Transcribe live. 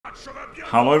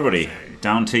Hello everybody,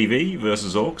 Down TV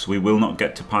versus Orcs. We will not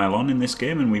get to pile on in this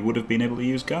game and we would have been able to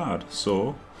use guard.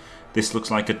 So, this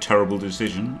looks like a terrible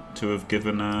decision to have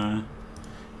given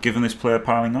this player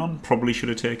piling on. Probably should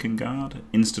have taken guard.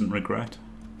 Instant regret.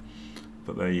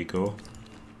 But there you go.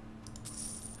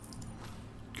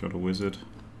 Got a wizard.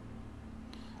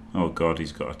 Oh god,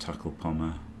 he's got a tackle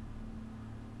pommer.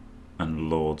 And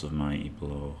loads of mighty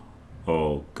blow.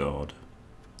 Oh god.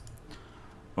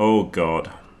 Oh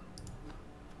god.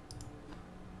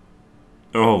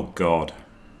 Oh god.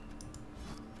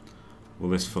 Well,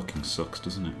 this fucking sucks,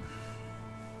 doesn't it?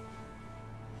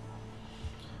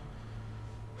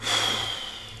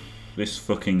 This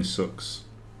fucking sucks.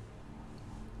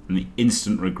 And the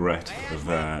instant regret of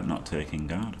not taking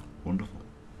guard. Wonderful.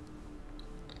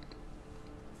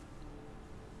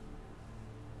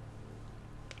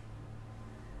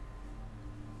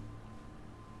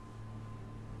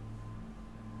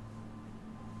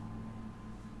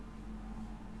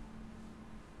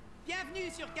 Bienvenue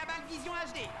sur Cabal Vision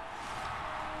HD.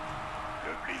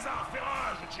 Le blizzard fait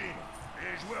rage, Jim.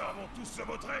 Les joueurs vont tous se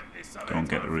vautrer et ça va Don't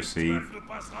get être to un receive. festival de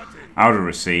passes ratées. I would have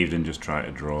received and just try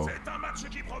to draw. C'est un match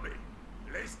qui promet.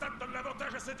 Les stats donnent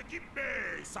l'avantage à cette équipe,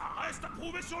 mais ça reste à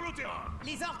prouver sur le terrain.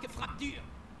 Les orques frappent dur,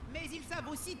 mais ils savent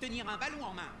aussi tenir un ballon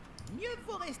en main. Mieux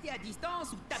vaut rester à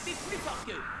distance ou taper plus fort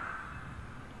qu'eux.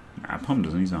 Nah, Pom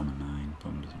doesn't. He's armor 9.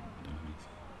 Pom doesn't do anything.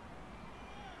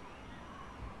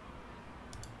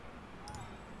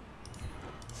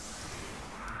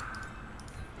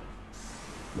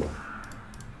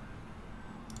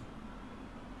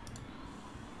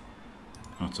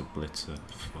 Oh, it's a blitzer.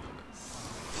 Fuck.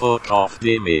 Fuck off,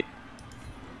 Dimmy.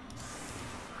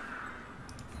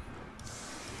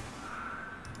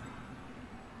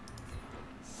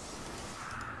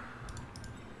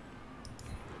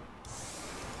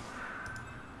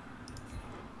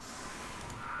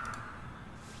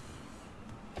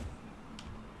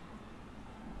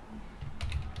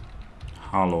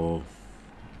 Hello.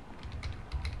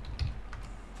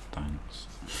 Thanks.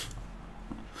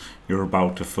 You're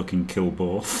about to fucking kill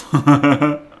both.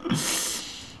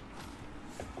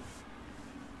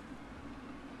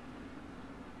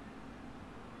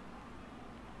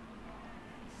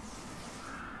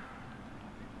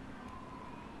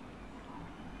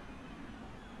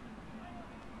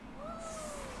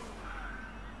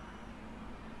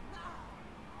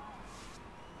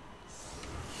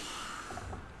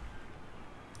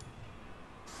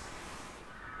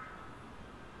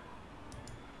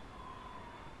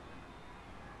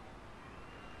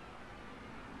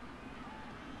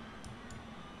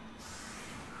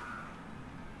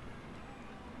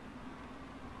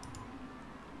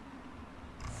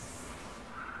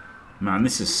 Man,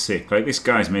 this is sick. Like, this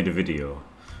guy's made a video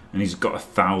and he's got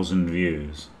 1,000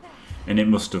 views and it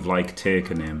must have like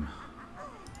taken him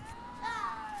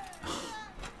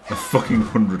a fucking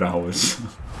 100 hours.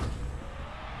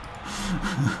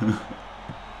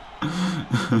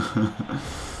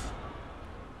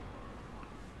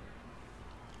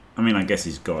 I mean, I guess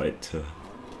he's got it to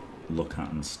look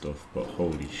at and stuff, but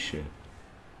holy shit.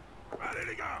 Allez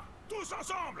les gars, tous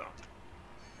ensemble.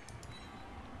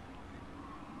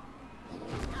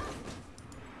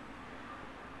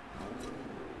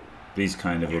 These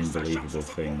kind of unbelievable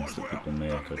things that people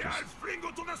make are just Fling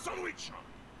autour d'un sandwich.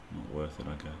 not worth it,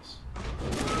 I guess.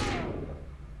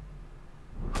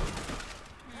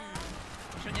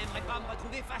 Je n'aimerais pas me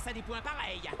retrouver face à des points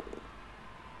pareils.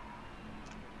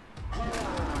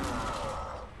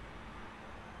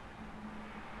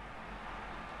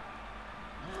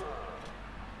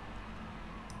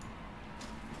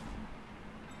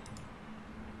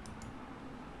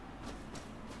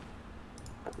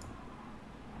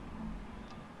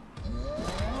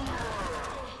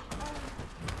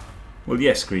 Well,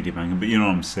 yes, greedy banger, but you know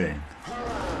what I'm saying.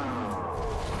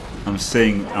 I'm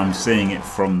saying it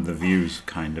from the views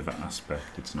kind of aspect.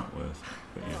 It's not worth it,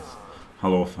 but yes.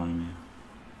 Hello, Fimea.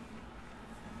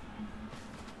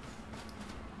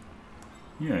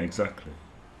 Yeah, exactly.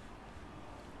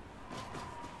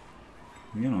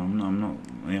 You know,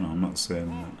 I'm not saying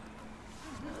that.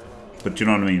 But do you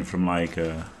know what I mean? From like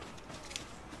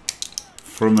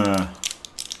from a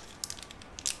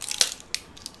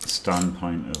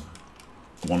standpoint of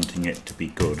wanting it to be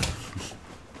good,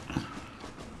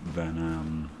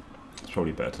 then it's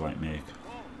probably better to like make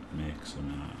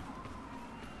some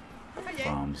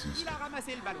farms and Il a stuff.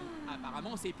 ramassé le ballon.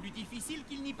 Apparemment, c'est plus difficile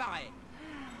qu'il n'y paraît.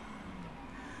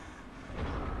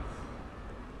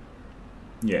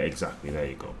 Yeah, exactly. There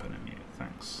you go, Penamir.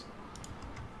 Thanks.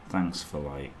 Thanks for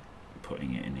like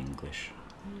putting it in English.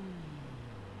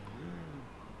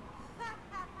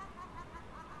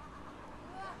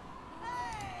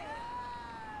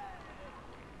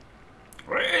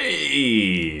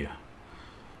 Hey!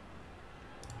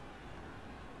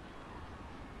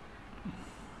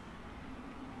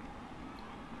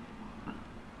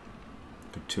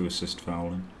 Good 2 assist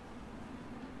fouling.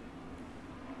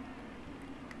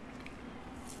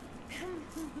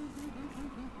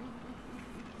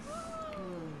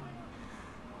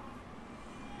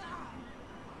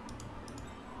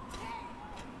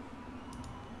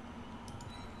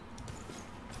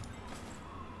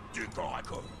 Du corps à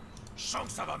corps. Je sens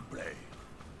que ça va me plaire.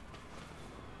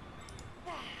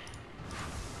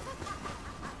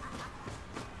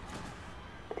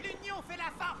 L'union fait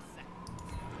la force.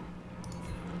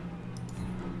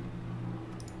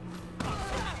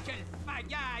 Ah, quelle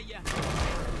pagaille.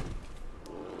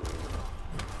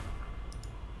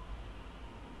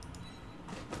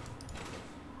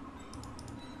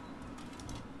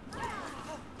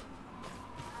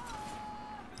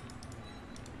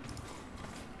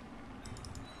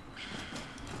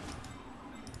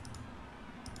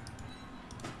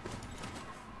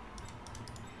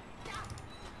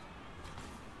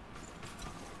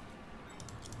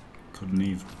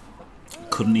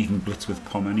 Couldn't even blitz with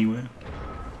Pom anyway.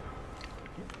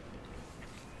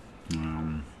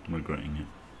 Regretting it.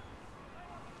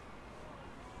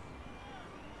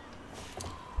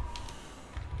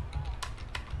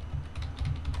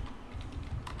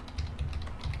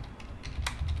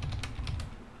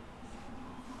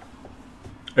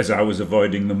 As I was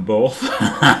avoiding them both.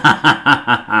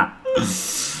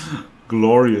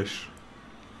 Glorious.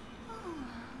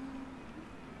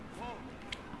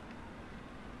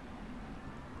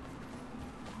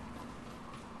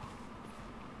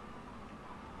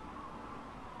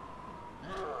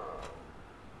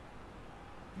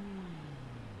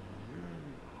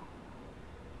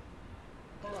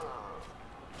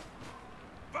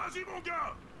 Vas-y mon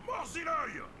gars, mords-y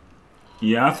l'œil.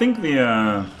 Yeah, I think the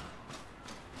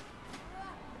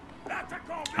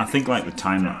I think like the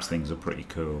time-lapse things are pretty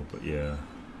cool, but yeah,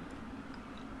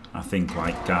 I think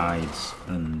like guides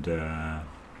and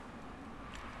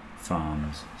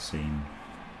farms seem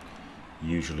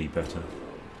usually better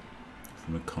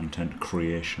from a content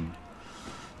creation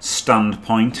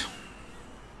standpoint.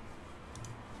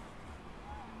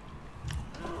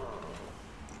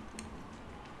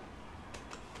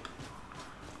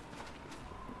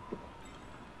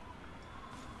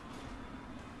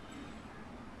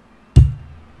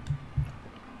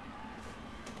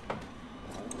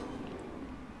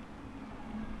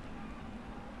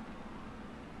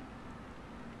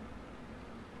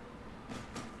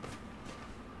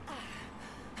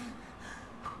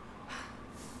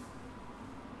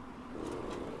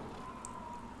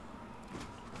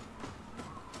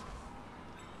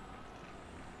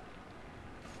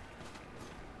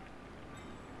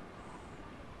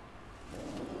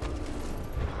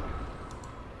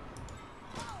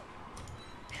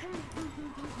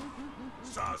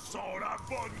 Ça sent la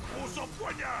bonne grosse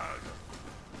empoignade.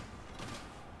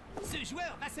 Ce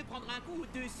joueur va se prendre un coup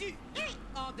dessus et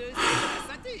en dessous de la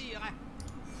ceinture.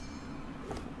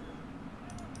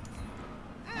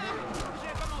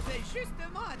 Je commençais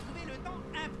justement à trouver le temps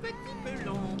un petit peu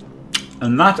long.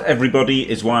 And that, everybody,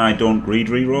 is why I don't greed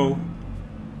reroll.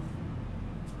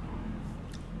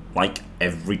 Like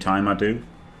every time I do.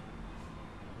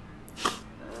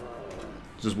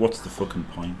 Just what's the fucking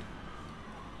point?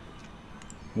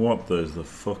 What is the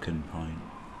fucking point?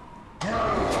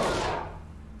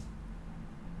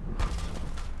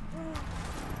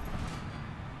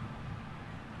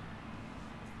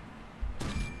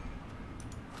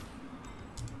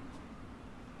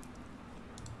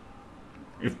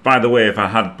 If, by the way, if I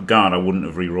had guard, I wouldn't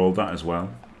have re-rolled that as well.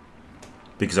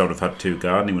 Because I would have had 2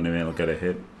 guard and he wouldn't have been able to get a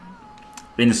hit.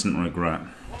 Instant regret.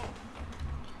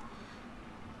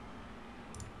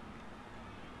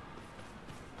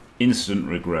 Instant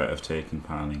regret of taking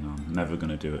piling on. Never going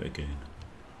to do it again.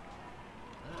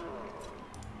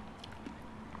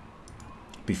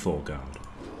 Before guard.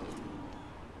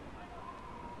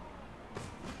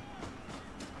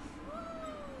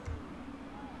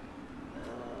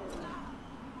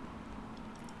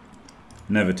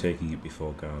 Never taking it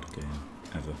before guard again.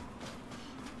 Ever.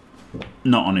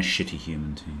 Not on a shitty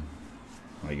human team.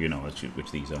 Like, you know,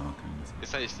 which these are, kind of.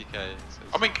 It's ASTK.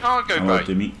 I mean, cargo Hello, bay.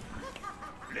 Dimmy.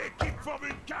 L'équipe forme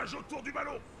une cage autour du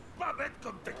ballon. Pas bête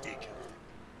comme technique.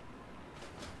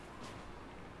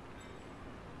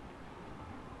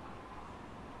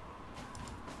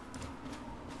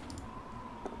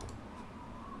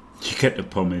 You get the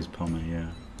pommes, yeah.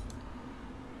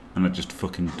 And I just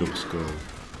fucking dub skull.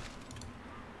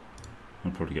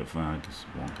 I'll probably get fired because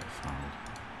I won't get fouled.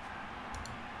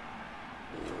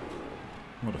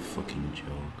 What a fucking joke.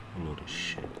 A load of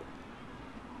shit.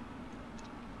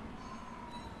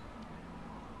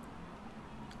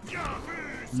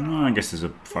 No, I guess there's a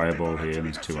fireball here and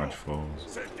there's 2 edge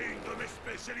falls.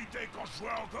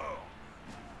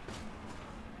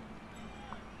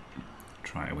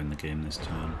 Try to win the game this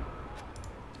turn.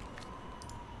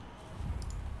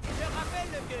 Je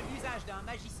rappelle que l'usage d'un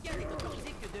magicien n'est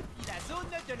autorisé que depuis la zone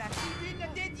de la tribune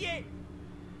dédiée.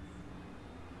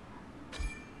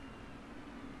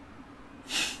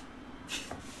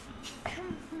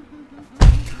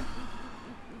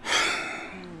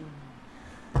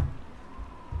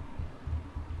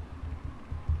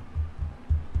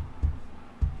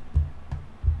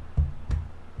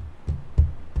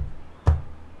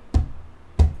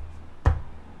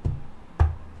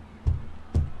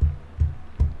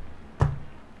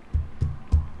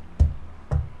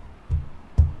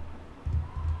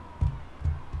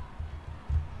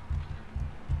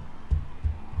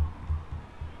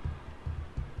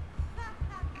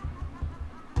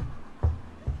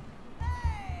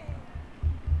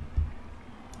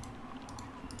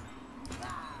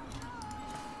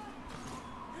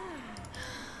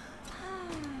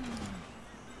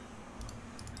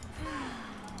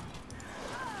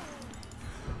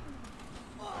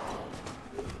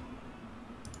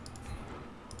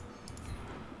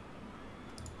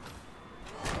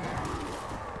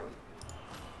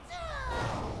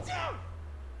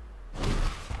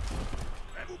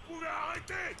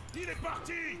 Il est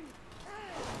parti!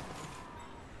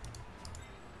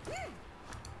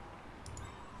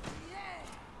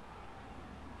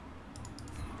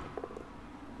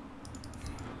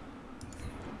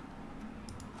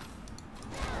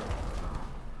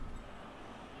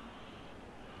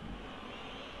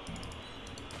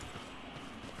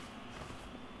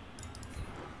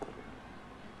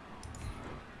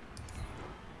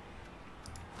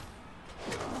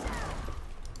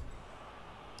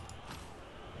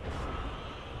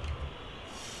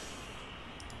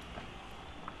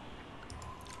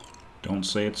 Don't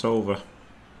say it's over,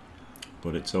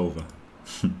 but it's over.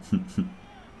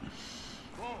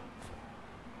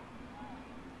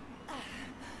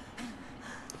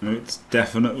 It's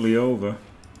definitely over.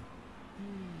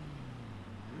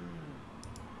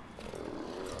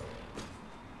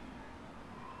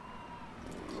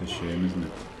 It's a shame, isn't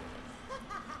it?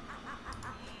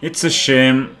 It's a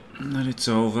shame that it's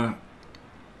over,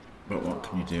 but what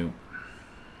can you do?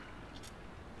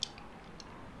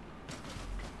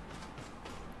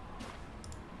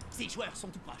 Ces joueurs sont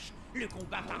tout proches. Le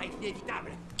combat paraît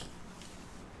inévitable.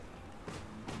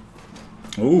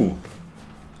 Ooh.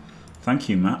 Thank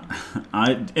you, Matt.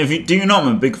 Do you know I'm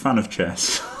a big fan of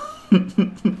chess?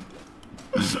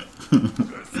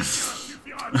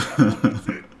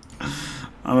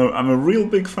 I'm a real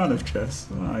big fan of chess.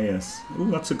 Ah, yes.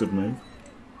 Ooh, that's a good move.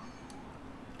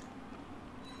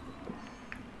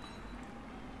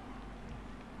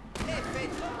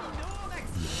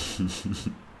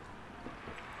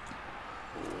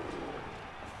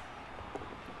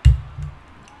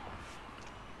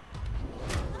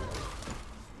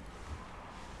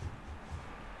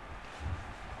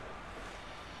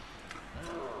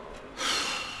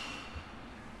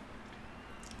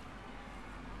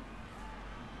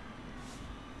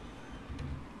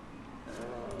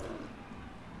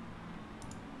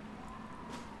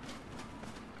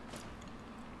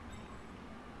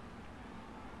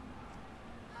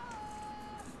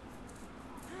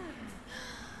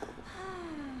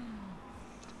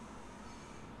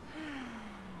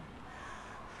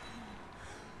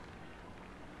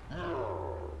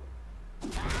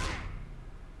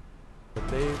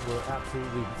 They were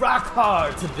absolutely rock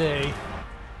hard today.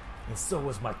 And so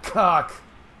was my cock.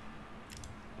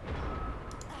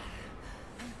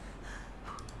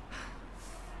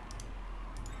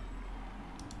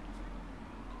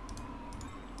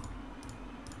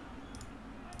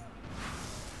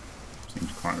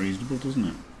 Seems quite reasonable, doesn't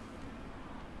it?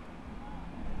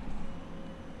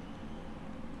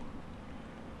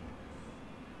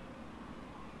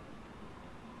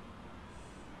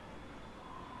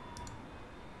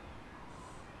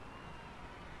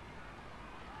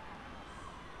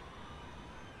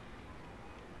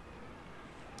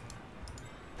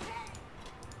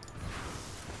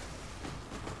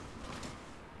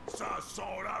 Ça sent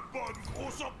la bonne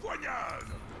grosse empoignade!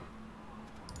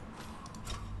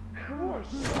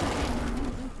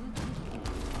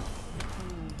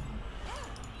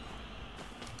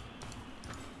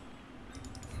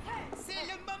 C'est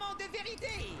le moment de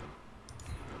vérité.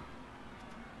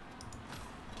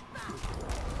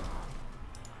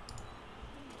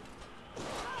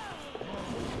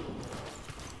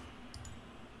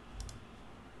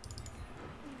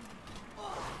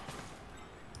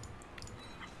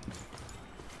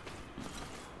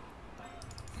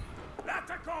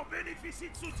 ici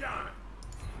de soutien.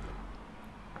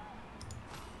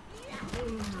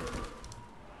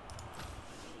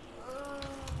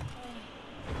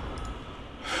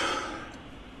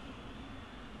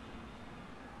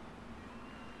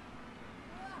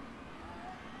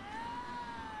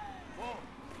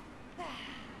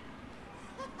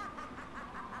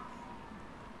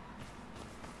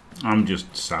 I'm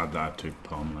just sad that I took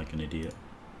Palm like an idiot.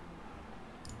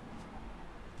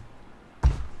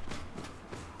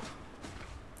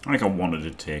 Like I wanted to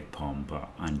take Palm, but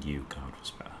I knew Guard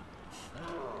was better.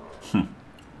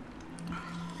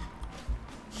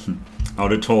 I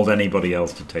would have told anybody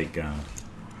else to take Guard.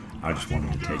 I just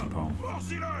wanted to take Palm.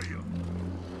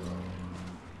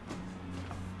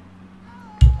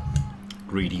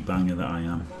 Greedy banger that I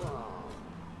am.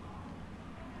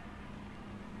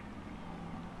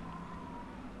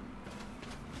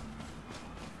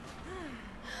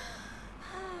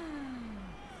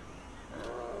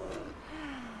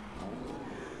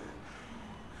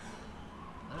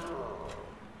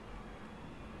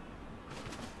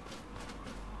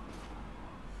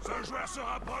 Un joueur se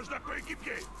rapproche d'un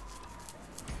coéquipier.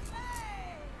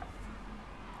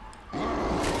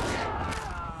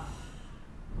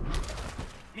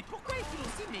 Mais pourquoi est-il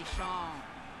aussi méchant?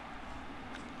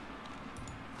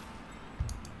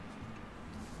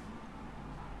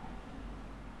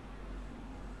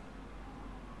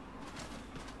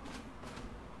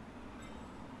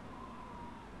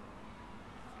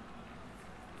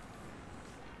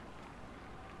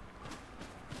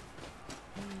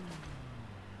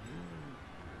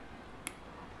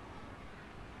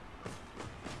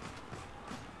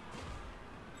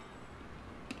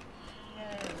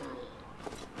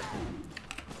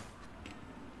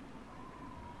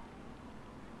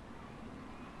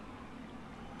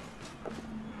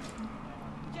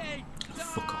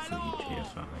 Fuck off with you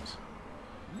GFIs.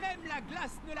 Même la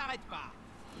glace ne l'arrête pas.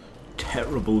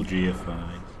 Terrible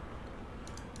GFIs.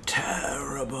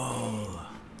 Terrible.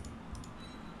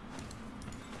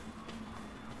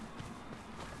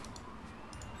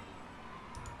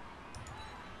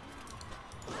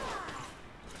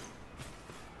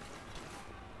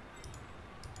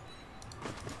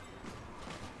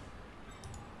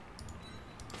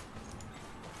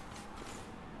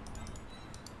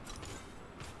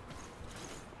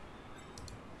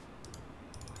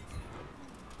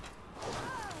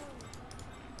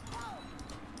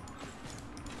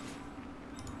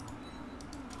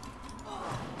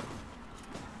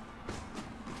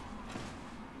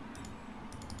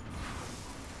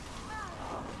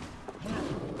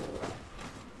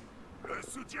 Le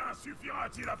soutien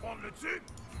suffira-t-il à prendre le dessus?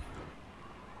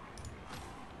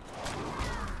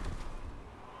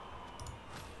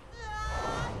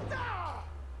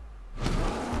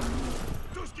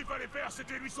 Tout ce qu'il fallait faire,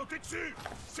 c'était lui sauter dessus.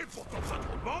 C'est pourtant pas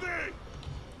trop demandé.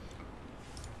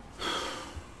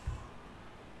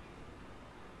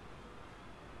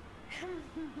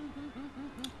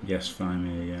 Yes,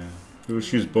 fine, yeah.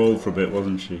 She was bold for a bit,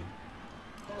 wasn't she?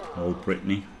 Old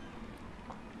Brittany.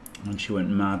 And she went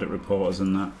mad at reporters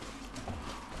and that.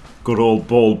 Good old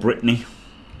bald Brittany.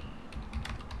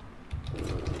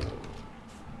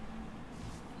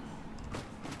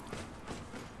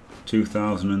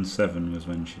 ...2007 was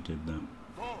when she did that.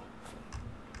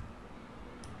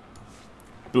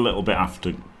 A little bit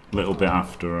after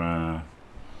the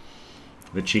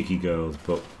Cheeky Girls,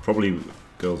 but probably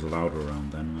Girls Aloud were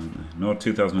around then, weren't they? No,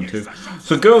 2002.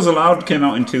 So Girls Aloud came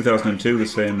out in 2002, the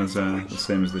same as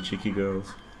the Cheeky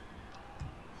Girls.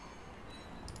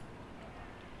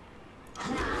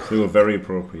 So they were very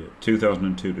appropriate.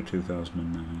 2002 to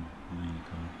 2009. There you go.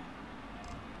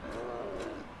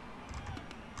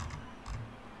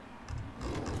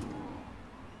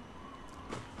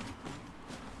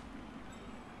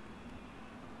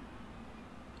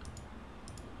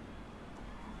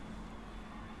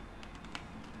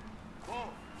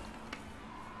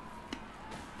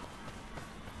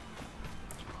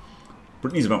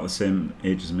 Britney's about the same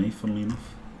age as me, funnily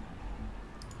enough.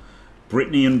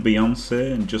 Britney and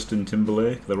Beyonce and Justin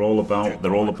Timberlake, they're all about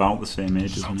the same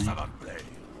age as me.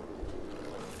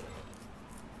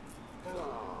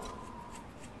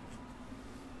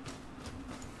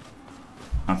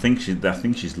 I think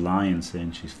she's lying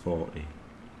saying she's 40.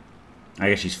 I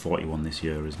guess she's 41 this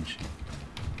year, isn't she?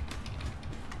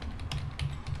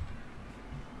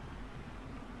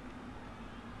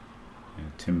 Yeah,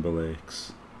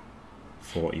 Timberlake's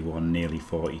 41, nearly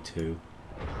 42.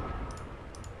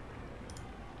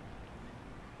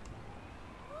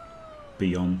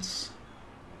 Beyonce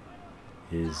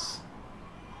is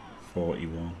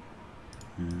 41.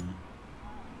 Yeah.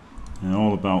 They're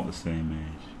all about the same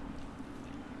age.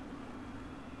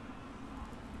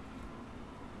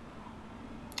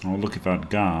 Oh, look, if I'd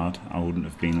guard, I wouldn't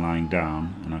have been lying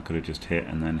down, and I could have just hit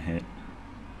and then hit.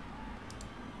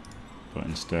 But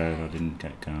instead, I didn't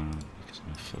get guard because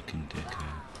I'm a fucking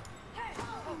dickhead.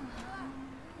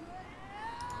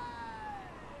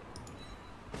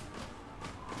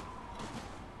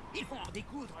 Il faut en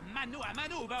découdre mano à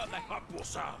mano, Bob. Pas pour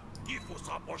ça. Il faut se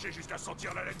rapprocher jusqu'à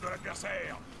sentir la laine de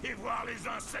l'adversaire et voir les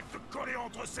insectes collés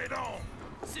entre ses dents.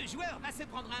 Ce joueur va se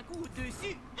prendre un coup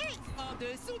dessus et en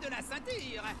dessous de la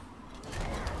ceinture.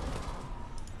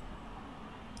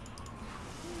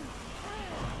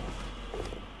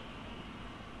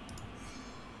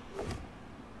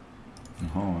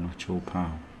 Oh, an actual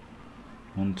POW.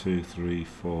 1, 2, 3,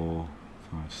 4,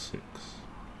 5, 6.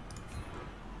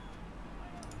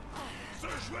 Ce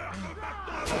joueur peut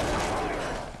maintenant.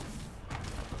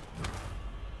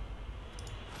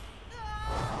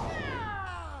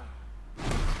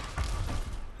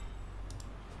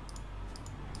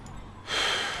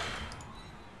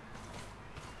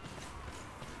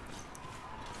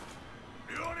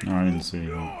 No, I didn't see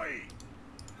that.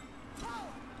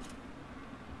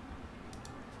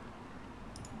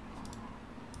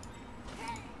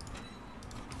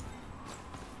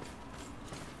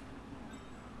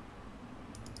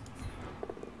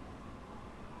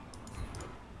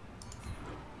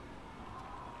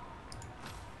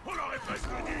 On aurait presque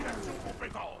dit une action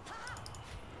compétente.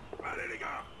 Allez les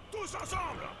gars, tous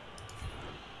ensemble.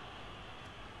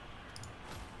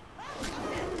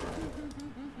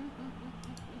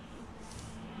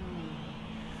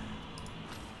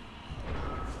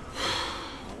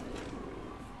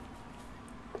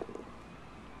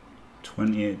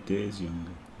 Days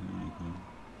younger. There you go.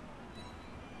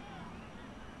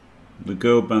 The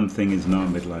girl band thing is not a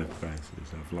midlife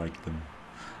crisis. I've liked them.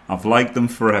 I've liked them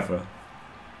forever.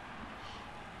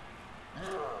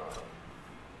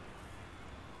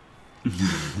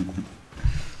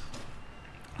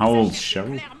 How old's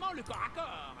Cheryl? Clairement le corps à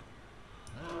corps.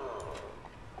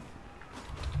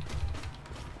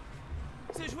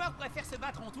 Ce joueur préfère se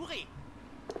battre entouré.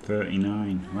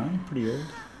 39. Well, pretty old.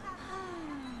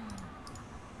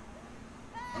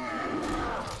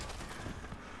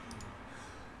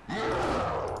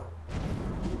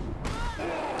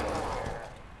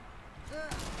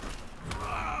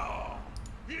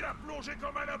 Il a plongé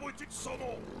comme un abruti de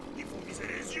saumon. Il faut viser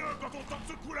les yeux quand on tente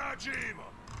ce coup-là, Jim.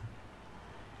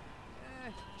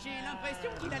 J'ai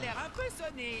l'impression qu'il a l'air un peu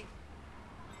sonné.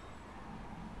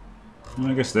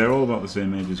 Well, I guess they're all about the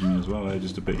same age as me as well. They're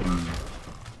just a bit younger.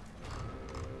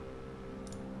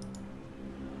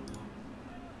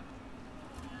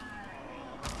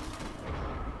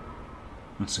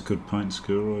 That's a good point,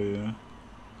 Skullroy, yeah.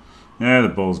 Yeah, the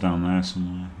ball's down there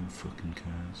somewhere. Who fucking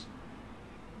cares?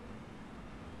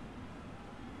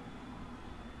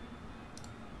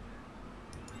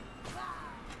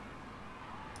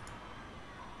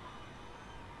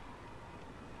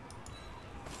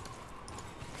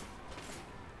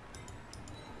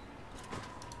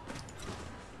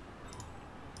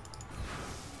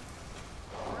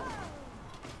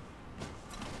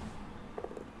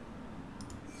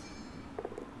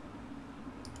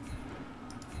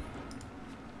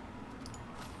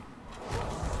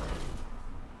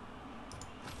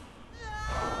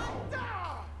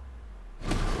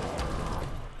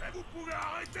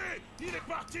 Il est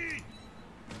parti.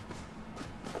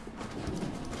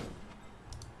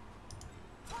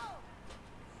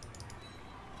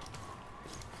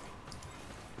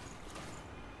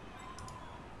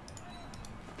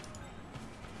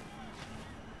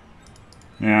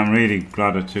 Yeah, I'm really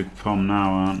glad I took Pom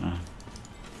now, aren't I?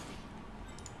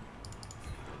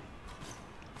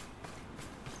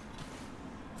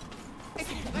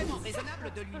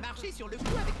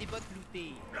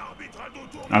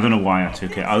 I don't know why I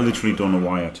took it. I literally don't know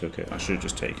why I took it. I should have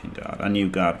just taken guard. I knew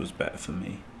guard was better for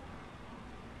me.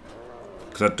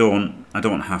 Because I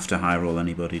don't have to high roll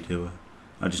anybody, do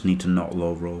I? I just need to not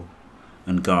low roll.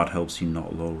 And guard helps you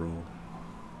not low roll.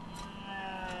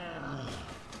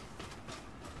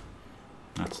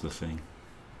 That's the thing.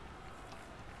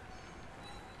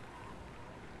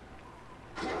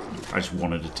 I just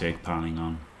wanted to take panning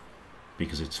on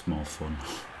because it's more fun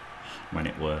when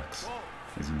it works,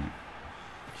 isn't it?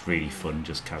 It's really fun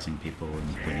just casting people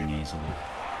and winning easily,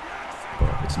 but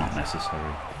it's not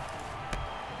necessary.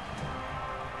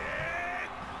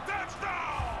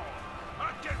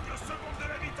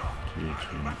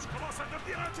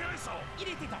 Il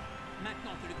était temps.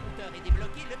 Maintenant que le compteur est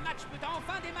débloqué, le match peut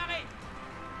enfin démarrer.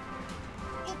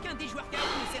 Aucun des joueurs KO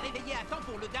ne s'est réveillé à temps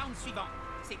pour le down suivant.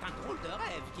 C'est un drôle de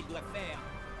rêve qu'ils doivent faire.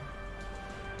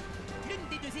 L'une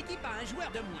des deux équipes a un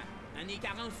joueur de moins. Un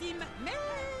écart infime, mais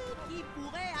qui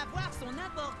pourrait avoir son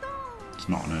importance. It's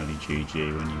not an early GG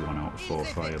when you want out Ils 4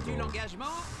 effectuent fireballs.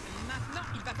 l'engagement. Maintenant,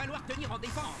 il va falloir tenir en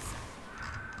défense.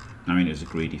 I mean, it was a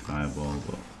greedy fireball,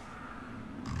 but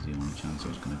it was the only chance I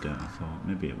was going to get, I thought.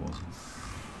 Maybe it wasn't.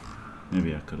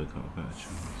 Maybe I could have got a better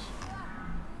chance.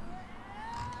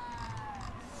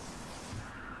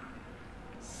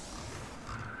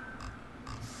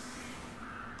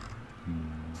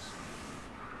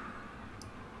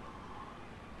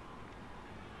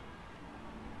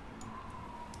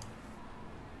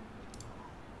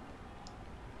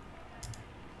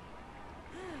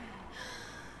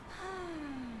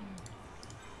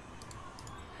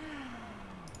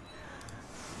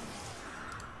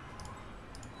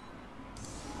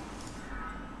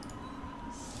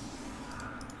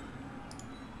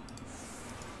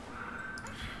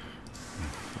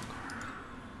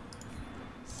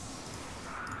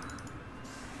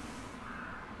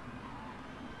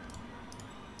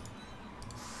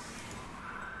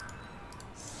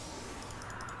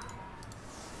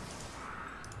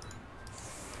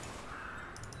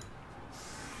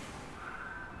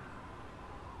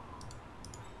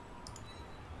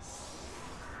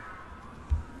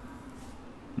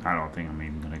 I don't think I'm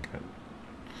even going to get...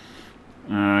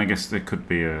 I guess there could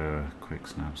be a quick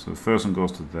snap. So the first one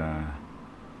goes to there,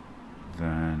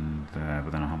 then there,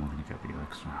 but then how am I going to get the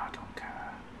extra? I don't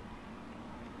care.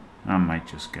 I might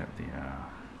just get the...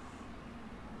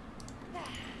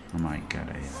 I might get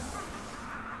a...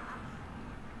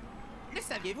 Le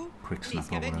saviez-vous? Quick Les snap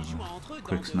or Skaven whatever. jouent entre eux dans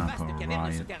Quick de snap vastes or cavernes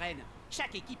riot. souterraines.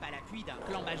 Chaque équipe a l'appui d'un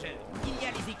clan majeur. Il y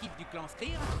a les équipes du clan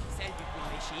Skryr, celles du clan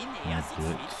Machine, et ainsi de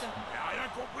suite. T'as rien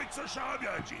compris de ce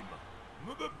charabia, Jim.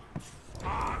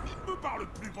 Il me parle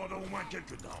plus pendant au moins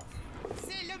quelques temps.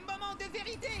 C'est le moment de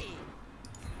vérité.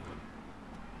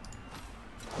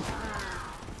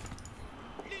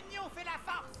 L'union fait la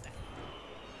force.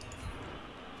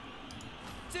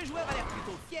 Ce joueur a l'air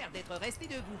plutôt fier d'être resté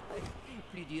debout.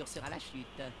 Plus dur sera la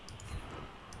chute.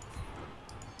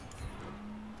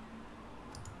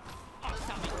 Oh,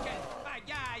 ça mais quelle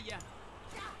pagaille!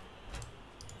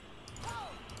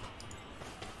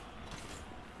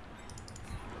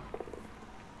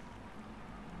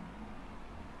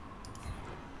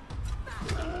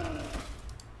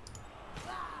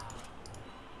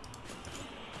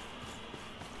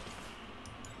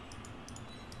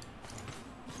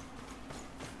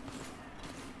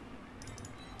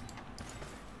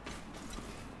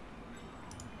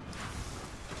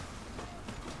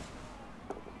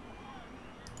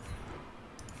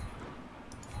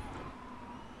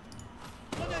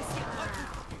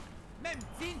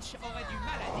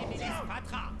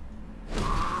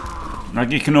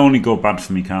 Like, it can only go bad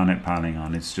for me, can't it, piling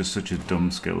on? It's just such a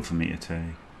dumb skill for me to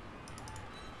take.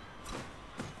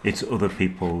 It's other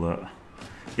people that...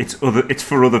 It's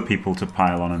for other people to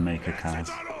pile on and make a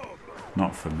cast.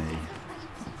 Not for me.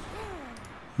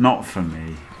 Not for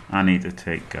me. I need to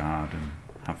take guard and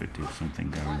have it do something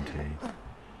guaranteed.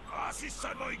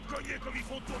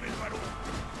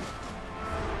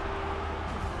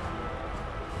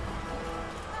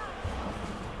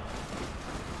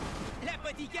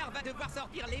 L'apothicaire va devoir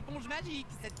sortir l'éponge magique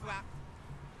cette fois.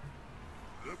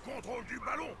 Le contrôle du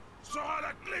ballon sera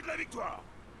la clé de la victoire.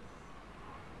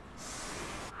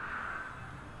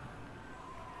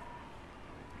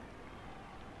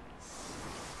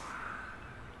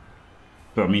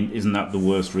 But I mean, isn't that the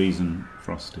worst reason,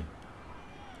 Frosty?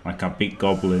 Like, I beat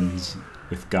goblins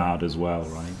with guard as well,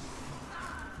 right?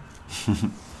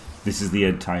 This is the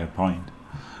entire point.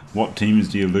 What teams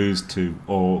do you lose to?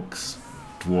 Orcs,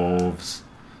 dwarves,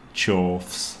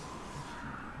 chorfs.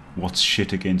 What's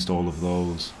shit against all of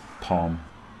those? Pom.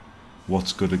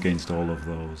 What's good against all of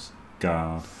those?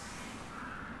 Guard.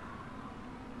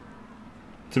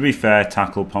 To be fair,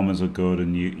 tackle pommers are good,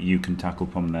 and you can tackle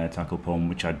pom their tackle pom,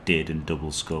 which I did and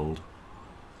double skulled.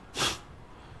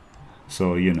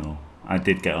 So, you know, I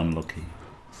did get unlucky.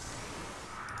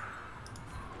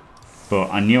 But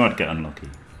I knew I'd get unlucky.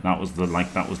 That was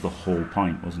the whole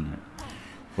point, wasn't it?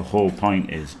 The whole point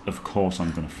is, of course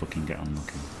I'm gonna fucking get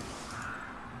unlucky.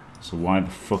 So why the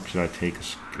fuck should I take a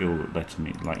skill that lets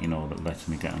me, like, you know, that lets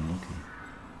me get unlucky?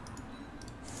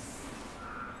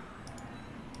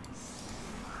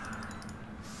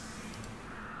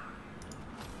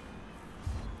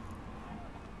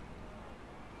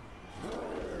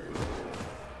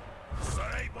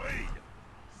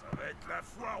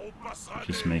 It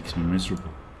just makes me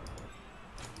miserable.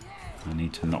 I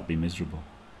need to not be miserable.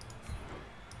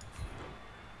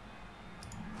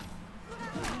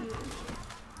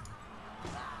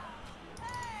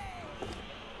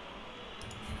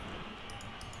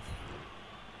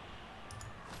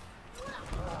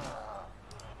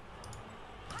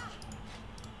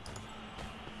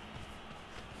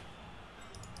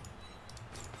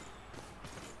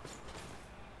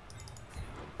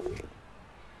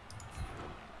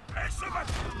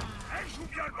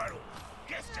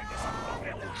 qu'elles ne savent pas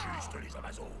faire au juste, les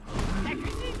Amazones. La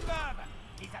cuisine, Bob.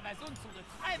 Les Amazones sont de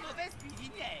très mauvaises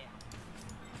cuisinières.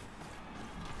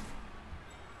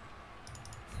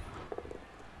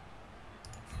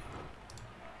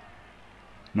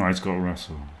 No, he's got to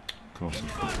wrestle. Of course he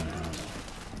fucking does.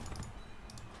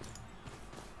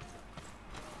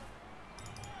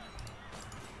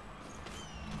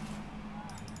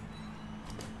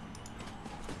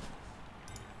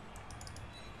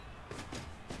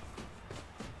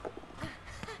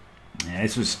 Yeah,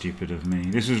 this was stupid of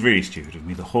me. This was really stupid of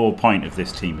me. The whole point of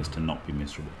this team is to not be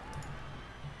miserable.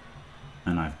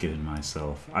 And I've given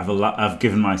myself... I've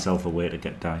given myself a way to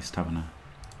get diced, haven't I?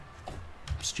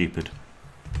 Stupid.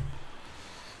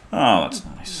 Oh, that's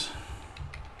nice.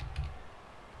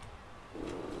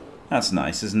 That's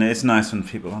nice, isn't it? It's nice when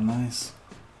people are nice.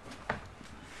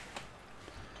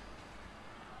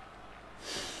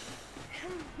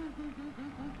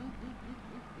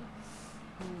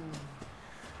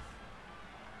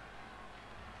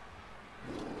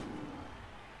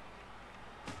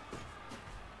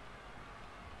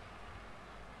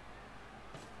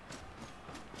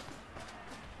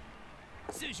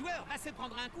 Ce joueur va se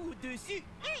prendre un coup dessus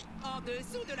et en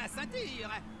dessous de la ceinture.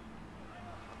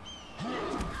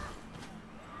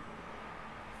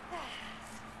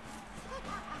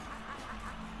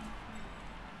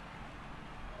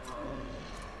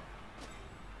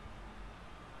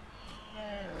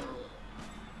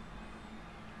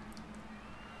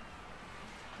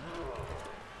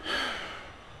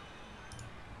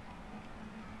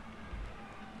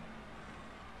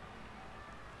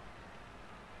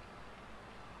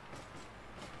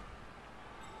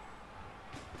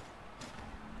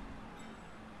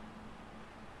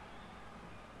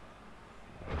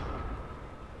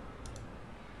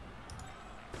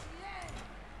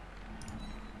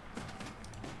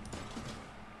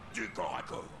 Du corps à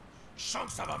corps. Je sens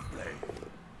que ça va me plaire.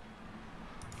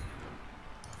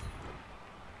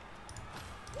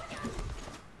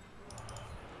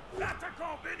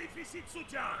 L'attaquant bénéficie de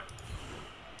soutien.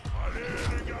 Allez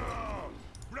les gars,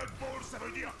 bloodbowl ça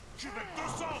veut dire cuvette de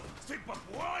sang, c'est pas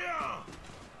pour rien.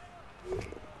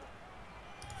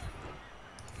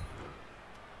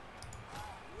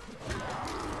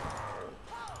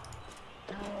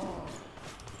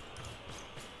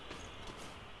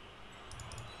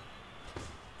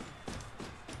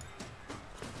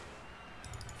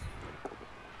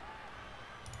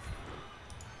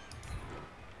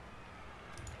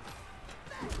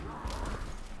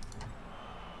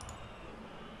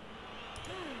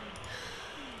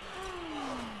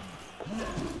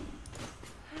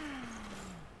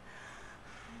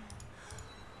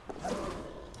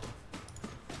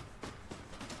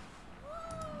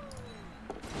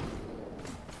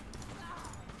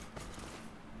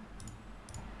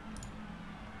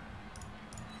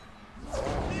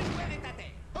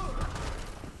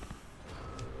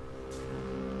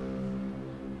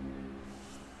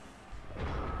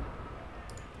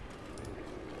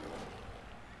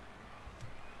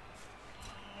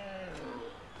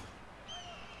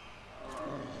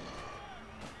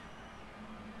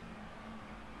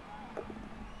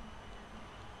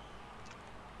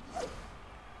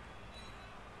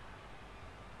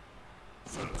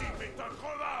 Ce type est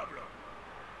increvable.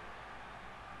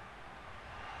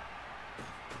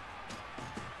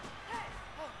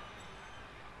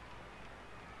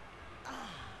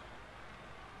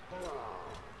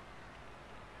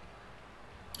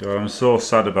 I'm so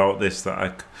sad about this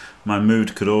that my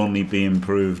mood could only be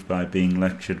improved by being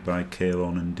lectured by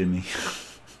Kalon and Dimmy.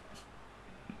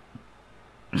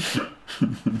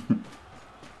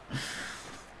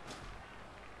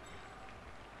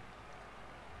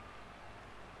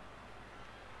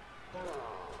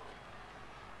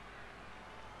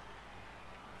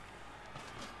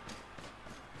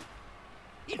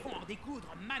 Il faut en découdre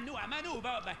mano à mano,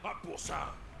 Bob. Pas pour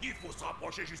ça. Il faut se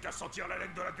rapprocher jusqu'à sentir la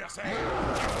laine de l'adversaire.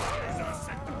 Les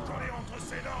insectes collés entre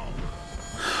ses dents.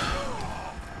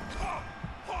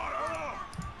 Oh là là!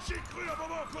 J'ai cru à un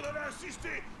moment qu'on allait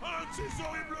assister à un de ces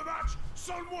horribles matchs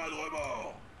sans le moindre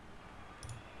remords.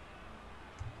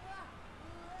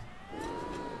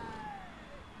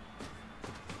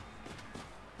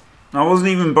 I wasn't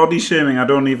even body shaming. I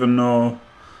don't even know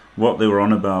what they were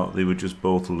on about. They were just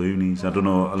both loonies. I don't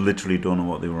know. I literally don't know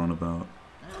what they were on about.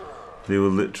 They were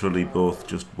literally both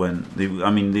just went. They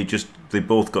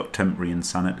both got temporary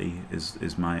insanity.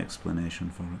 Is my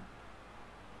explanation for it.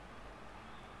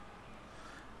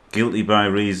 Guilty by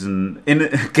reason.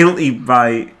 Guilty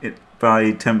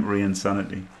by temporary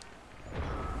insanity.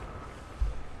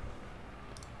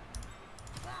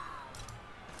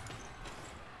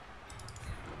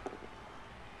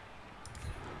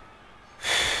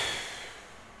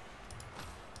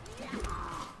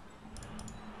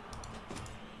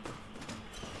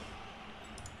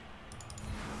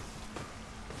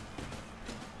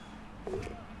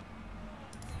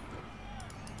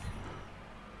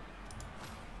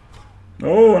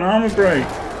 Oh, an armor break.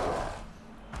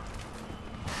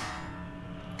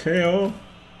 KO.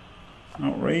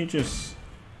 Outrageous.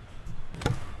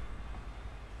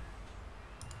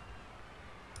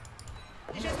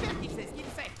 J'espère qu'il sait ce qu'il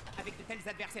fait. Avec de tels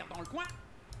adversaires dans le coin.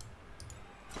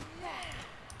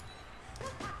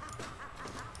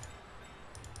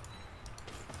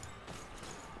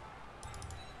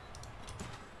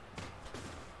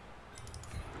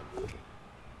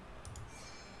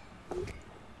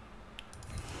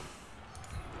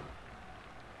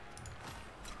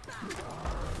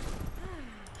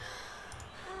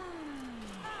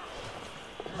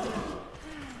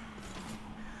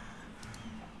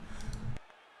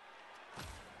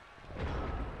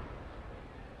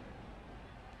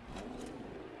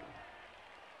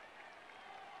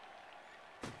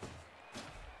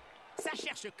 Ça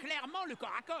cherche clairement le corps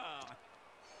à corps.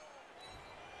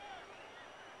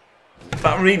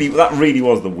 That really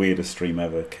was the weirdest stream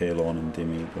ever. Kalon and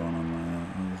Dimmy going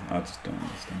on there. I just don't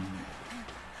understand.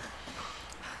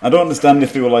 I don't understand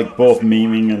if they were like both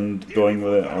memeing and going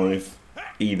with it, or if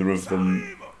either of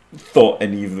them thought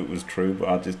any of it was true. But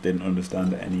I just didn't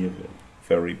understand any of it.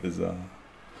 Very bizarre.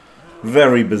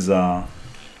 Very bizarre.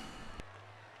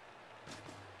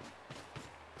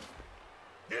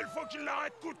 Il faut qu'il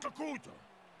l'arrête coûte que coûte.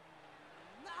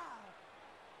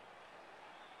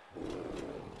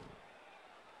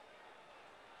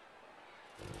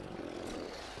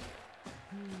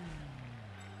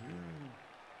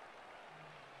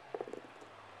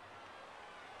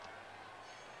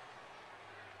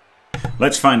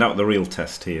 Let's find out the real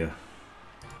test here.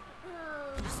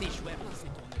 Ces joueurs qui se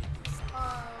tournent les pouces.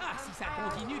 Ah, si ça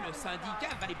continue, le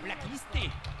syndicat va les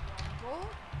blacklister. Bloodbowl?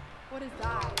 What is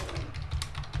that?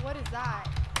 What is that?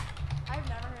 I've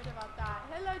never heard about that.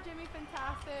 Hello, Jimmy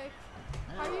Fantastic.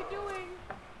 How are you doing?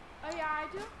 Oh yeah, I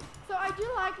do. So I do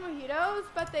like mojitos,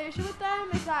 but the issue with them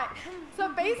is that.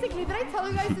 So basically, did I tell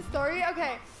you guys the story?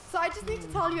 Okay, so I just need to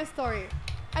tell you a story.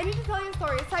 I need to tell you a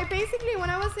story. So I basically, when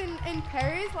I was in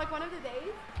Paris, like one of the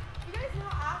days, you guys know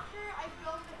after I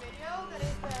filmed the video that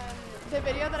is the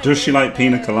video that Does she like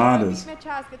pina coladas?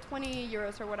 Get 20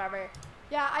 euros or whatever.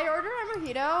 Yeah, I ordered a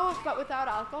mojito, but without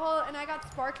alcohol, and I got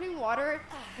sparkling water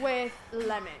with a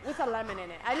lemon in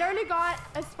it. I literally got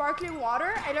a sparkling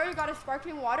water.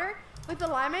 With a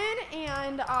lemon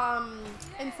and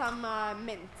some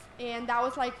mint, and that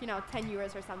was like 10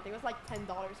 euros or something. It was like $10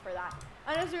 for that,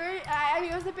 and it was really, I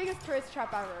mean, it was the biggest tourist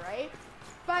trap ever, right?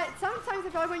 But sometimes I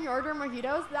feel like when you order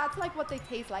mojitos, that's like what they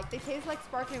taste like. They taste like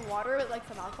sparkling water with like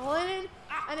some alcohol in it,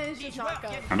 and it's just not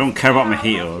good. I don't care about Yeah,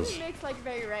 mojitos. it makes like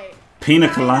very right. Pina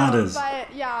Yeah, I know, coladas.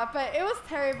 but it was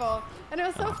terrible, and it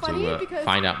was so funny because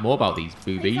find out more about these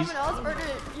boobies. someone else ordered,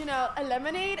 a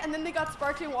lemonade, and then they got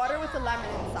sparkling water with a lemon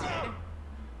inside.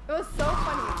 It was so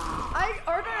funny. I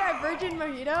ordered a virgin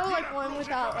mojito, like one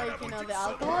without the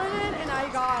alcohol in it, and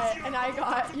I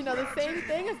got the same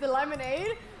thing as the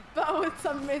lemonade, but with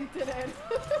some mint in it.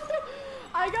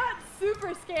 I got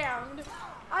super scammed.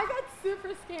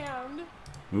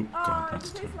 Oh god, that's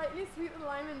Just too. a slightly sweet with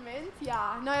lime and mint.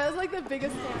 Yeah, no, it was like the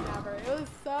biggest scam ever. It was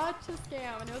such a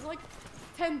scam, and it was like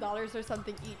 $10 or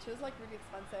something each. It was like really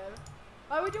expensive.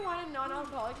 Why would you want a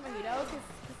non-alcoholic mojito?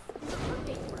 Because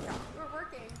we were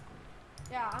working.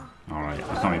 Yeah. Alright,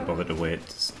 I can't be bothered to wait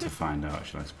to find out if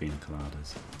she likes pina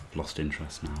coladas. Lost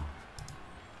interest now.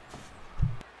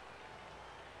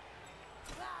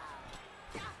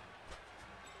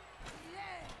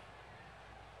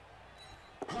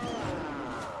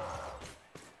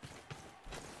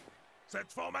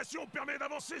 Cette formation permet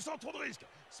d'avancer sans trop de risques.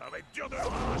 Ça va être dur de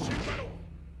leur arracher le ballon.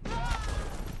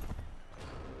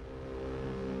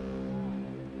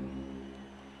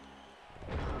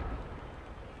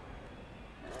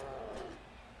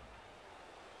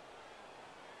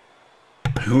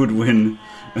 Who would win?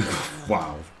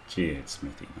 Wow, G8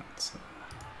 Smithy, that's...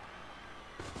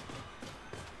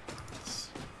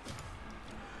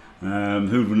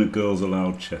 who'd win a Girls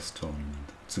Aloud chess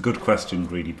tournament? It's a good question,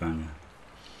 Greedy Banger.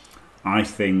 I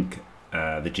think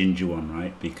the Ginger one,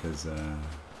 right? Because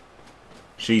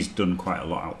she's done quite a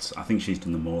lot I think she's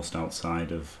done the most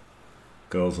outside of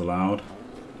Girls Aloud.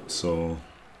 So,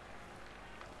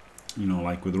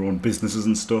 like with her own businesses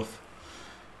and stuff.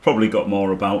 Probably got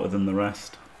more about her than the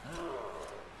rest,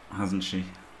 hasn't she?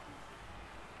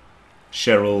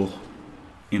 Cheryl,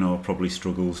 probably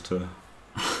struggles to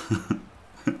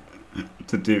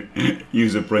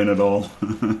use her brain at all.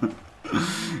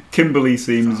 Kimberly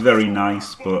seems very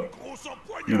nice, but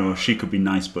she could be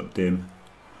nice but dim.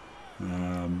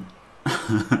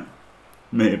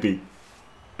 Maybe.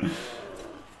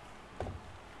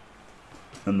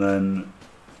 And then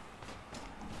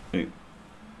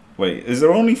Wait, is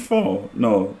there only 4?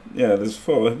 No, yeah, there's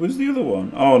 4. Who's the other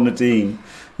one? Oh, Nadine.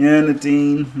 Yeah,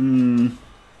 Nadine.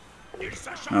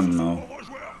 I don't know.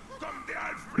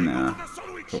 Nah,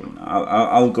 probably not.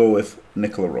 I'll go with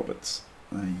Nicola Roberts.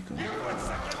 There you go.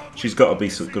 She's got to be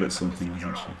so good at something,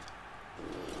 hasn't she?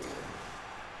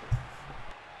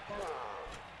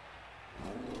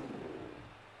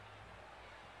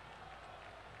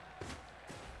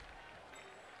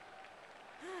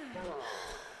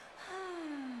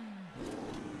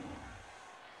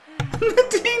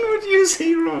 Nadine would use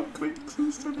hero clicks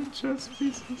instead of chess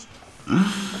pieces.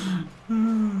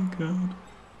 Oh god.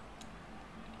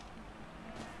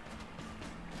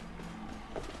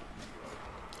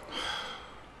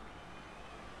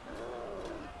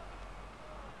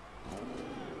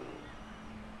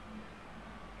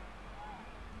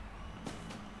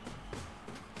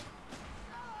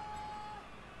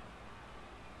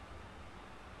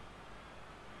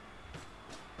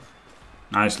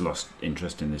 I just lost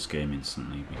interest in this game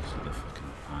instantly because of the fucking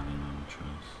piling on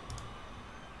choice.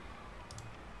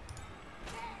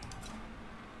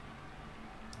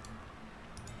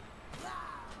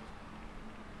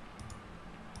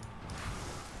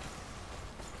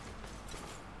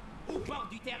 Au bord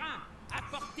du terrain, à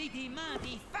portée des mains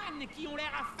des fans qui ont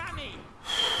l'air affamés.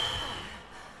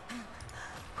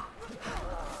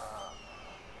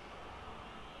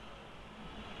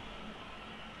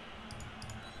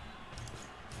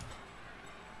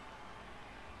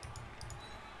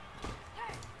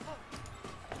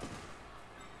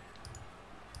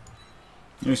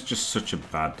 It was just such a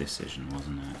bad decision,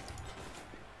 wasn't it?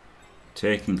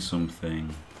 Taking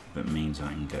something that means I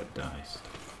can get diced.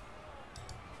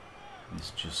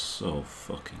 It's just so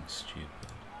fucking stupid.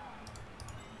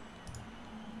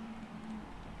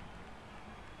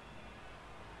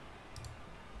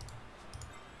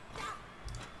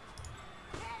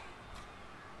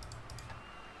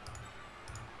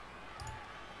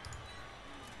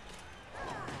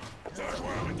 Ce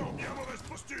joueur est en bien mauvaise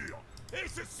posture. Et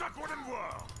c'est ça qu'on aime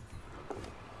voir.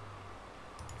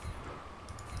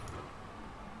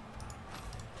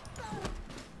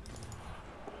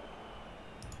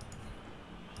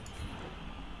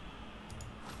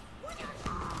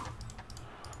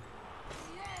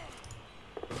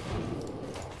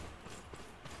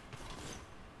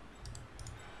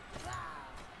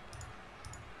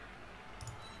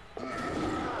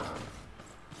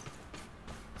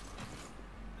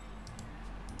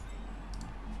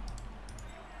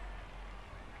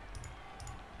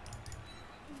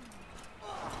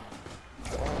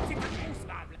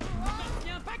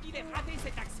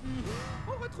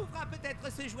 On retrouvera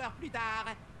peut-être ce joueur plus tard,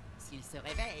 s'il se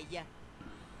réveille.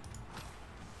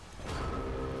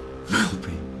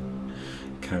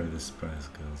 Carry the Spice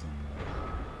Girls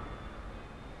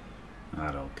on.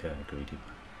 I don't care, greedy.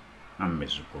 I'm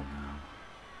miserable now.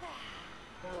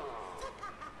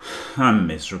 I'm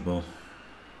miserable.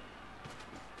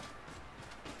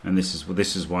 And this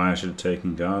is why I should have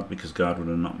taken guard, because guard would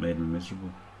have not made me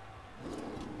miserable.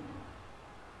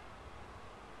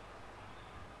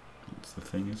 That's the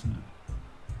thing, isn't it?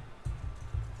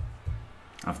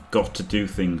 I've got to do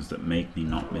things that make me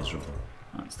not miserable.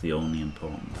 That's the only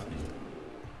important thing.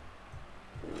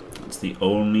 That's the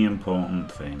only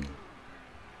important thing.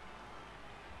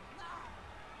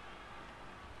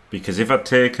 Because if I'd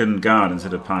taken guard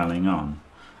instead of piling on,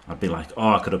 I'd be like,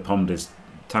 oh, I could have pommed his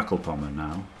tackle pommer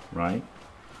now, right?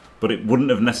 But it wouldn't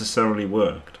have necessarily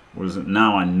worked. Whereas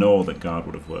now I know that guard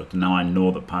would have worked. And now I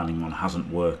know that piling on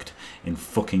hasn't worked in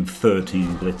fucking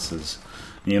 13 blitzes.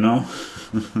 You know?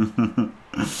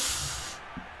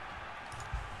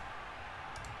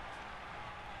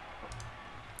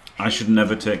 I should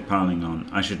never take piling on.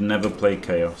 I should never play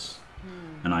chaos.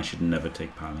 And I should never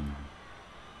take piling on.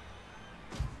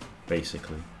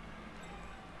 Basically.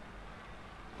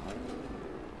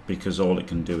 Because all it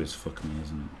can do is fuck me,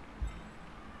 isn't it?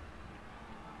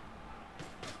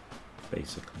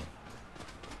 Basically.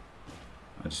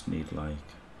 I just need like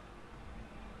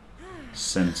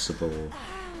sensible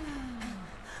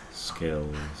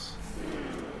skills,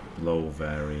 low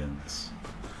variance,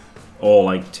 or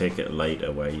like take it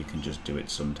later where you can just do it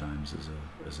sometimes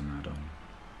as an add-on.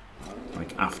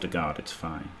 Like after guard it's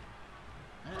fine,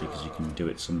 because you can do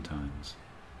it sometimes,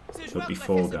 but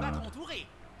before guard,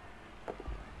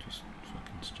 just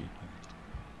fucking stupid.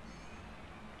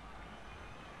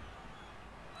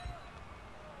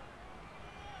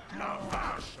 La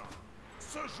vache!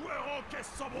 Ce joueur encaisse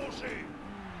sans broncher!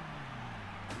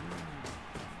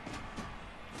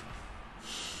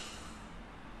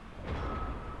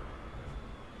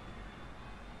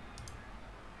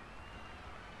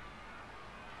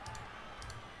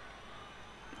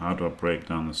 How do I break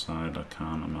down the side? I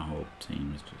can't, and my whole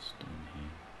team is just in here.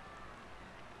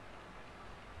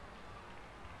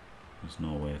 There's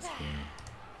no way through.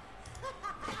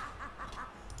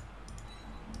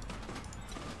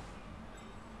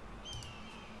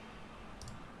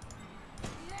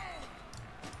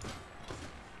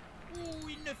 Ouh,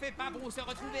 il ne fait pas bon se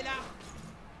retrouver là.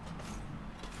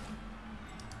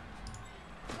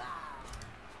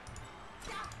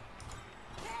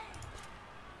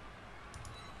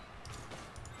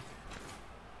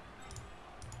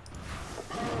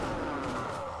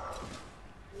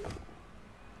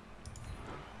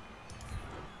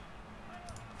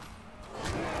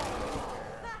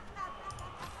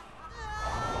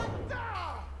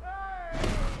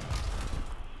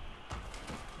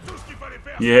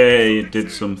 Yay, it did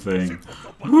something.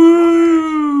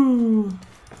 Woo!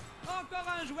 Encore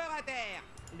un joueur à terre.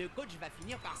 Le coach va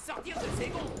finir par sortir de ses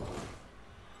gonds.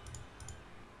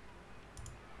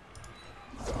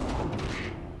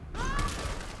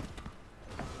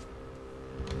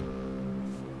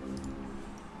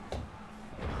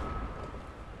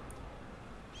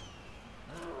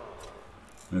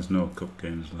 There's no cup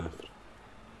games left.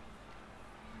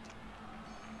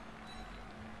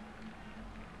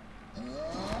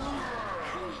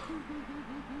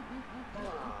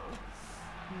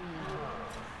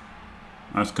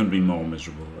 I just couldn't be more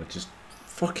miserable. I just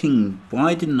fucking...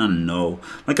 Why didn't I know?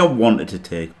 Like, I wanted to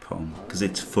take Pong, because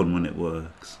it's fun when it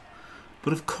works.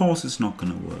 But of course it's not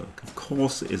going to work. Of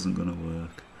course it isn't going to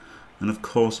work. And of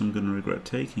course I'm going to regret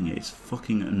taking it. It's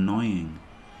fucking annoying.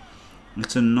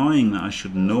 It's annoying that I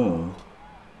should know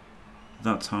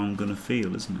that's how I'm going to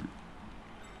feel, isn't it?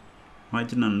 Why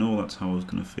didn't I know that's how I was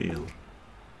going to feel?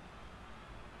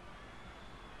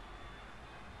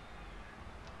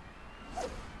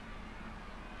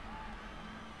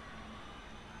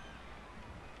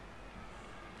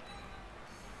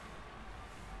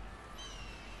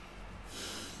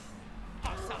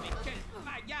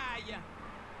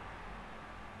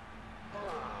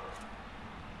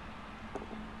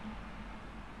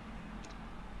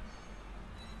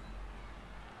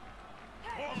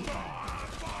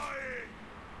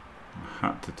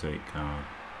 Had to take card.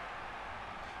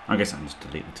 I guess I'll just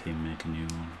delete the team, make a new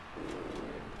one.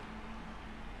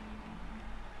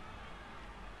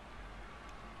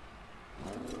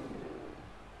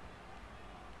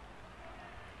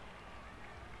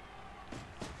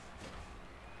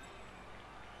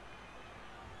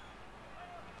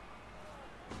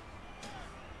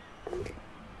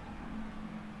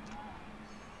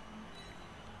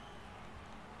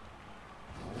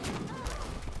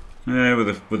 Yeah,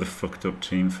 with a fucked up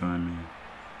team, find me.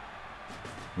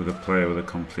 With a player with a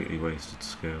completely wasted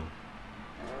skill.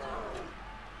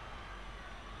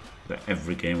 That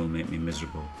every game will make me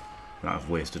miserable. That I've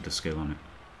wasted a skill on it.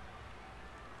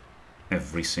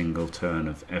 Every single turn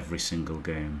of every single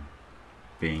game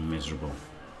being miserable.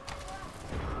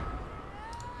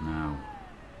 Now,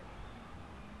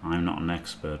 I'm not an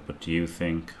expert, but do you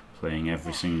think playing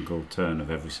every single turn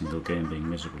of every single game being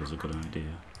miserable is a good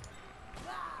idea?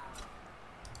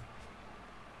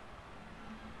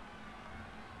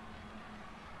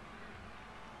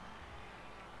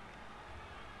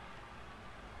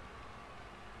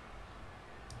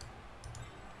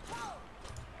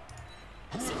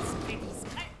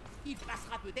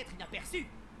 Peut-être inaperçu.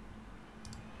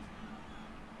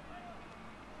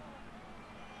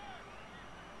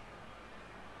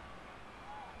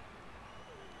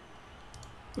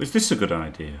 Is this a good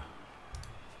idea?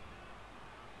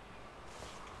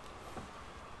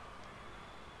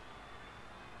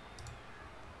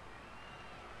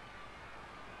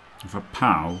 If I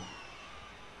pow?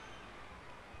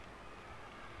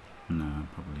 No,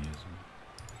 it probably isn't.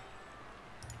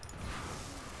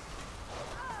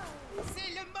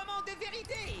 C'est le moment de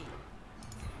vérité.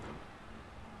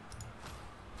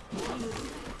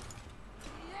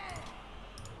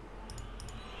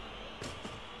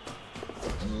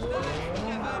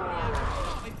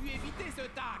 J'aurais pu éviter ce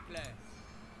tacle.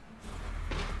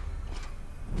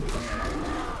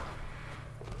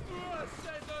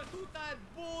 C'est de toute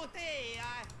beauté,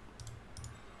 hein.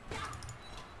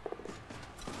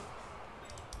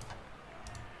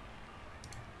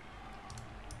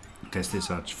 I guess this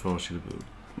arch force should have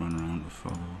run around to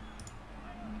follow.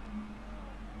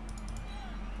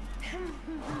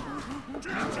 Tu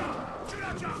la tiens! Tu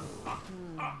la tiens!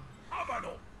 Ah bah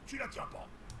non! Tu la tiens pas!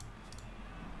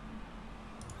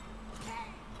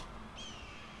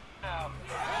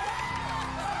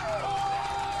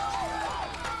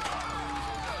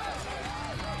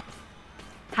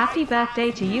 Happy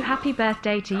birthday to you, happy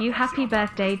birthday to you, happy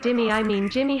birthday Dimmy, I mean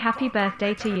Jimmy, happy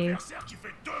birthday to you. Qui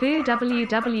fait 2 Foo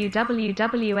www.aaarrrr.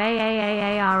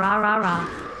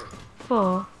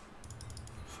 4.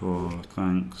 4,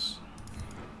 thanks.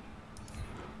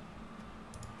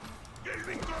 Il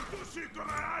lui tombe dessus comme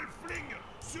un halfling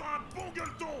sur un bon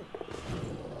gueuleton.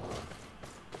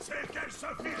 C'est qu'elle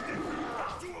s'affiche des plumes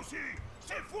partout aussi.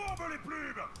 C'est fourbe les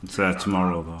plumes. It's there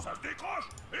tomorrow though. Ça se décroche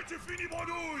et tu finis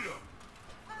bredouille.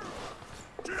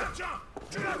 Tu la tiens.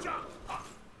 Tu la tiens.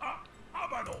 Ah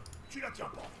bah non, tu la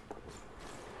tiens pas.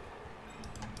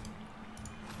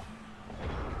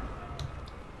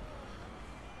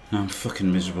 I'm fucking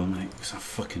miserable, mate, because I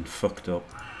fucking fucked up.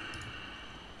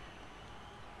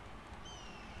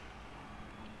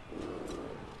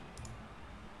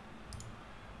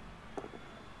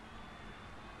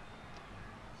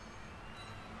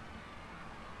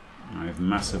 I've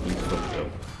massively fucked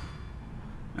up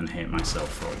and hate myself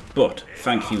for it. But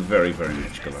thank you very, very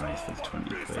much, Goliath, for the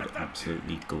 20 quid.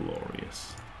 Absolutely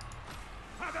glorious.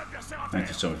 Thank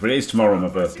you so much. But it is tomorrow my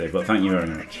birthday, but thank you very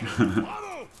much.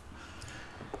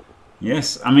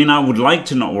 Yes, I mean, I would like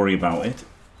to not worry about it,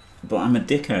 but I'm a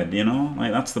dickhead, you know?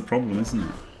 Like, that's the problem, isn't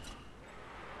it?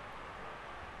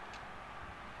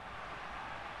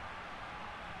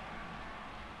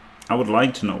 I would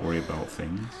like to not worry about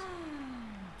things.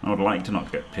 I would like to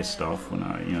not get pissed off when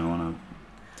I, you know, when I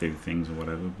do things or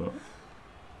whatever, but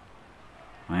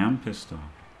I am pissed off.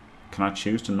 Can I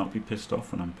choose to not be pissed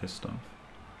off when I'm pissed off?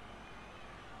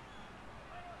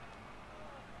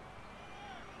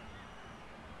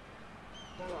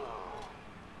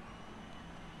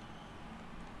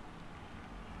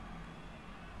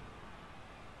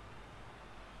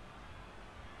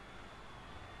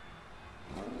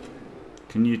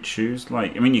 Can you choose,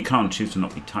 like, I mean, you can't choose to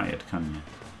not be tired, can you?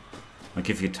 Like,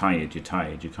 if you're tired, you're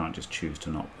tired. You can't just choose to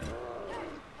not be.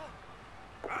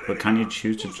 But can you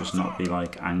choose to just not be,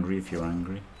 like, angry if you're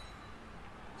angry?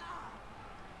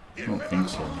 I don't think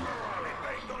so.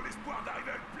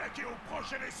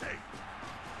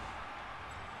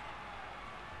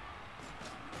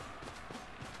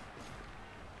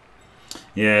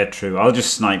 Yeah, true. I'll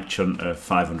just snipe Chunter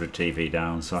 500 TV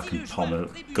down so I can palm a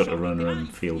gutter runner and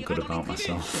feel good about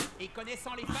myself. Et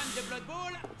connaissant les fans de Blood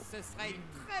Bowl, ce serait une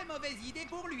très mauvaise idée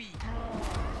pour lui.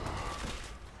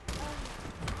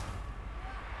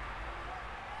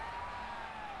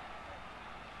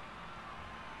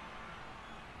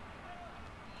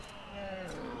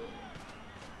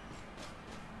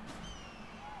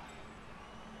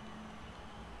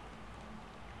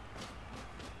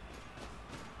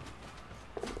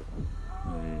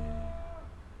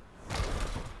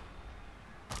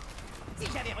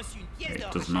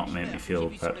 It does not make me feel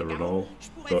better at all,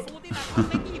 but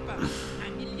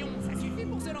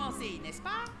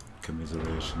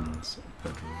commiserations,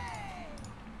 Pedro.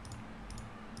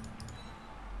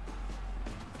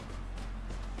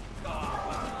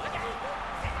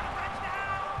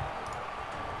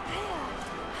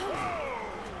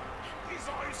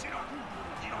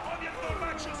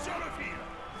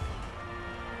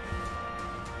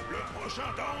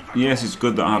 Yes, it's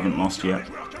good that I haven't lost yet.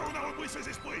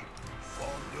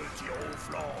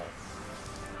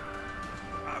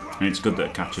 And it's good that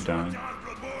I captured down.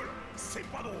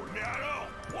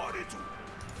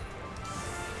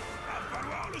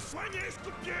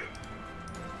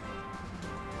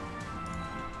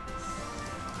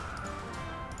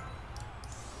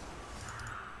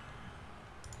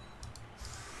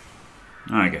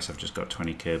 I guess I've just got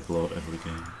 20k bloat every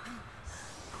game.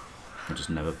 I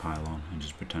just never pile on and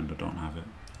just pretend I don't have it.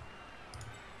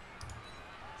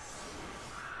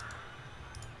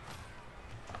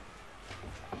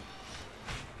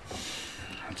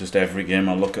 Just every game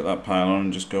I look at that pylon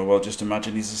and just go, well, just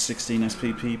imagine he's a 16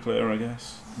 SPP player, I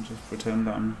guess. And just pretend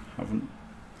that I haven't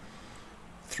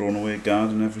thrown away a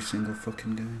guard in every single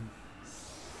fucking game.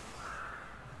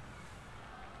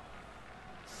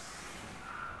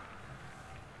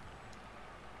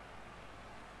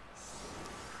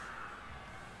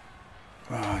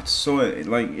 Oh, it's so,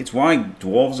 like, it's why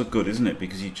dwarves are good, isn't it?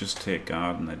 Because you just take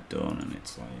guard and they're done, and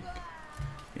it's like,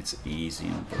 it's easy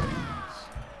and brainless.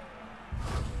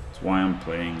 Why I'm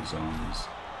playing zones.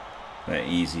 They're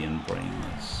easy and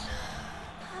brainless.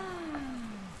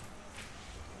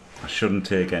 I shouldn't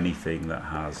take anything that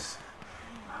has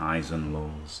highs and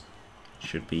lows. It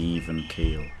should be even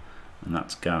keel. And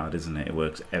that's guard, isn't it? It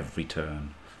works every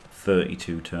turn.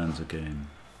 32 turns a game.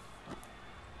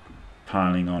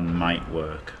 Piling on might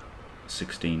work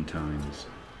 16 times.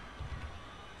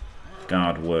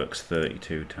 Guard works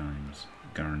 32 times.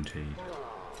 Guaranteed.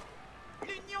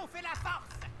 L'union fait la force.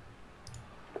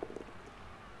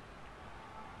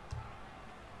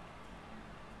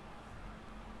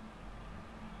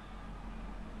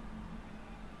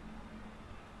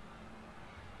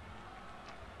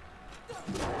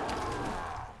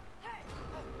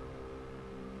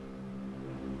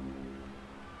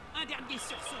 Un dernier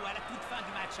sursaut à la toute fin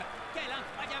du match. Quel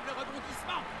incroyable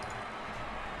rebondissement!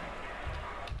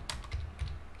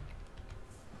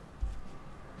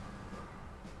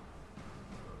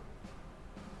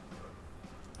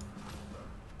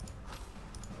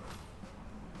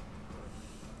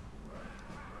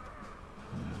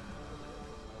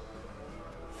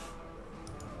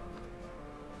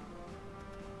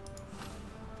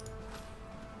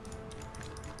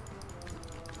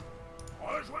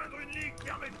 Rejoindre une ligue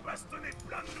permet de bastonner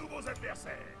plein de nouveaux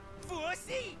adversaires. Vous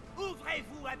aussi!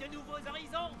 Ouvrez-vous à de nouveaux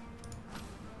horizons!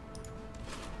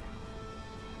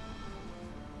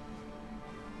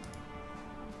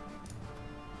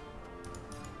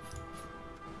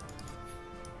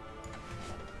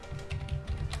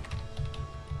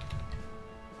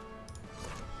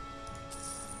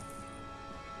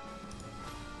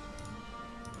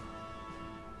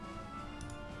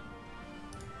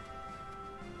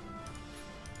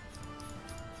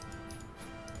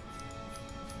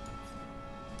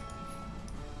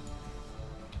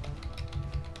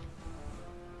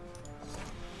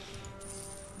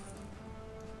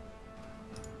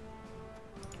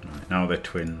 Now they're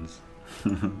twins.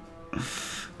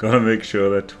 Gotta make sure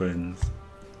they're twins.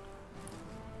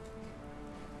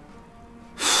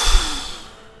 Ah,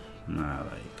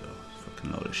 there you go.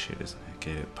 Fucking load of shit, isn't it?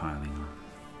 Get it piling on.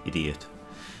 Idiot.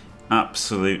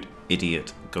 Absolute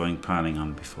idiot going piling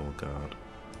on before God.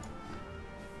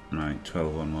 Right,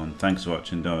 12 on 1. Thanks for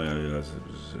watching.